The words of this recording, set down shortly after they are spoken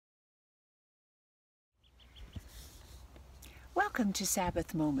Welcome to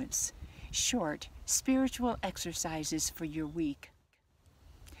Sabbath Moments, short spiritual exercises for your week.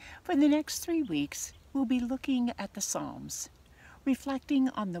 For the next 3 weeks, we'll be looking at the Psalms, reflecting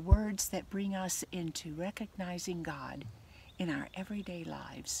on the words that bring us into recognizing God in our everyday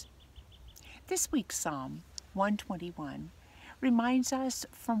lives. This week's Psalm, 121, reminds us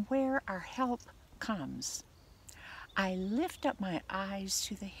from where our help comes. I lift up my eyes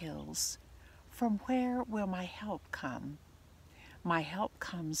to the hills. From where will my help come? My help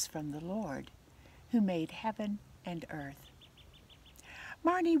comes from the Lord, who made heaven and earth.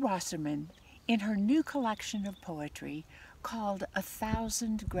 Marnie Wasserman, in her new collection of poetry called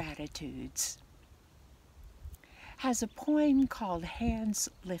 1,000 Gratitudes, has a poem called Hands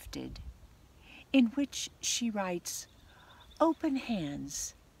Lifted, in which she writes, "Open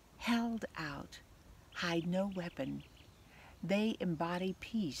hands, held out, hide no weapon. They embody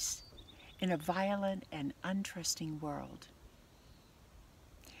peace in a violent and untrusting world.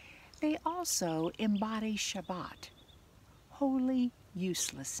 They also embody Shabbat, holy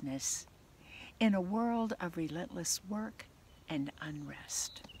uselessness, in a world of relentless work and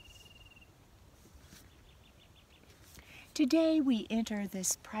unrest." Today we enter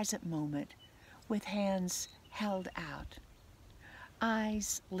this present moment with hands held out,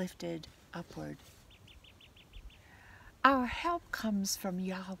 eyes lifted upward. Our help comes from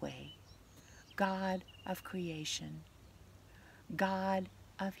Yahweh, God of creation, God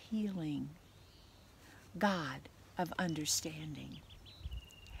of healing, God of understanding.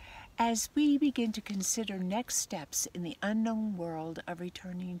 As we begin to consider next steps in the unknown world of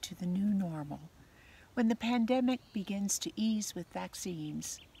returning to the new normal, when the pandemic begins to ease with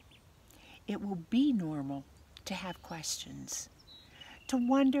vaccines, it will be normal to have questions, to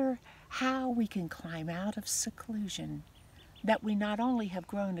wonder how we can climb out of seclusion that we not only have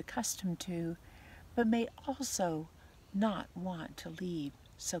grown accustomed to, but may also not want to leave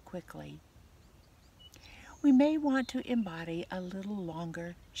so quickly. We may want to embody a little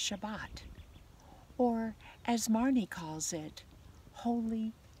longer Shabbat, or as Marnie calls it,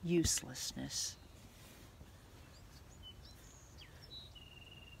 holy uselessness.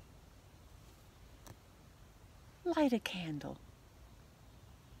 Light a candle.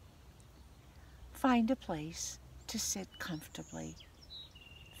 Find a place to sit comfortably,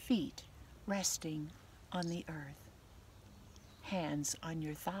 feet resting on the earth, hands on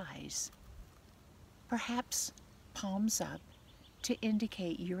your thighs, perhaps palms up to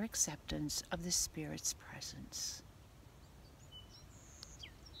indicate your acceptance of the Spirit's presence.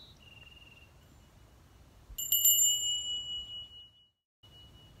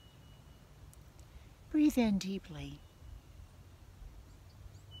 Breathe in deeply.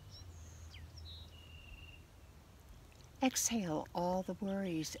 Exhale all the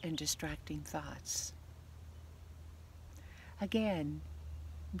worries and distracting thoughts. Again,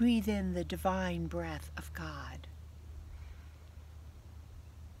 breathe in the divine breath of God.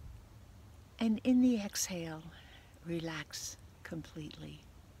 And in the exhale, relax completely.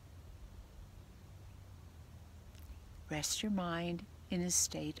 Rest your mind in a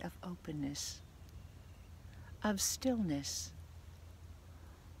state of openness, of stillness,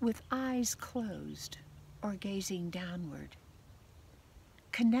 with eyes closed or gazing downward.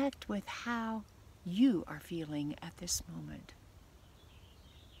 Connect with how you are feeling at this moment.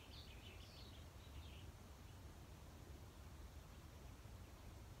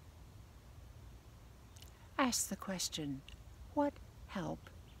 Ask the question, what help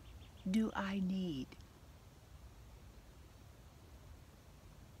do I need?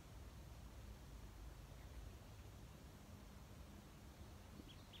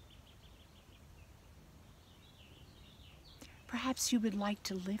 Perhaps you would like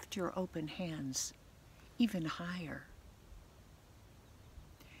to lift your open hands even higher.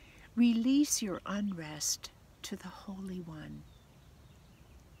 Release your unrest to the Holy One.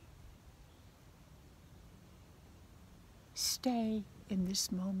 Stay in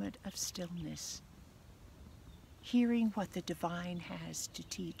this moment of stillness, hearing what the divine has to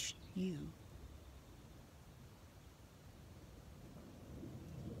teach you.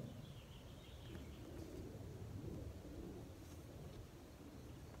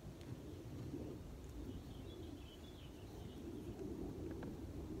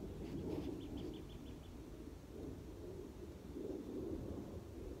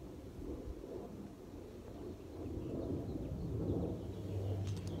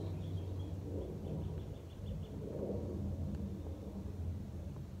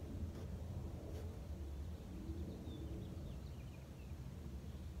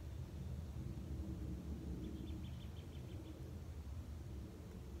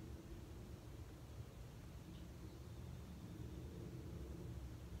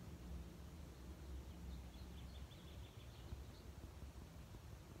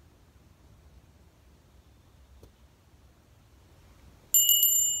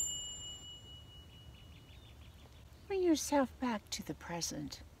 yourself back to the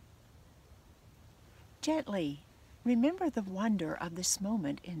present. Gently remember the wonder of this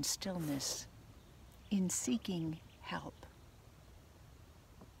moment in stillness, in seeking help.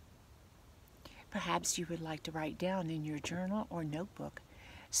 Perhaps you would like to write down in your journal or notebook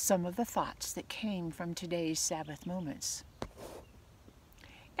some of the thoughts that came from today's Sabbath moments.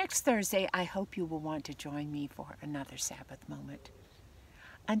 Next Thursday, I hope you will want to join me for another Sabbath moment.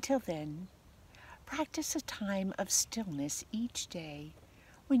 Until then, practice a time of stillness each day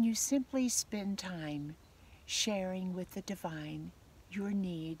when you simply spend time sharing with the divine your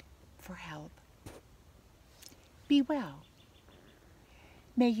need for help. Be well.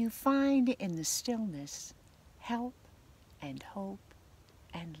 May you find in the stillness help and hope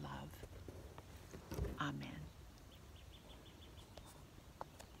and love.